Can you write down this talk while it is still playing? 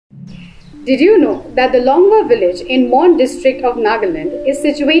Did you know that the Longwa village in Mon district of Nagaland is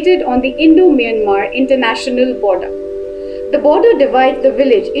situated on the Indo-Myanmar international border? The border divides the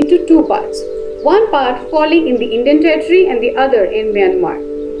village into two parts, one part falling in the Indian territory and the other in Myanmar.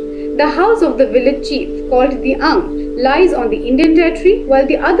 The house of the village chief, called the Ang, lies on the Indian territory while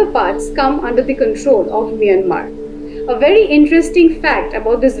the other parts come under the control of Myanmar. A very interesting fact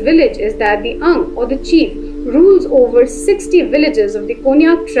about this village is that the Ang or the chief rules over 60 villages of the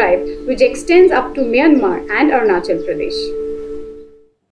Konyak tribe, which extends up to Myanmar and Arunachal Pradesh.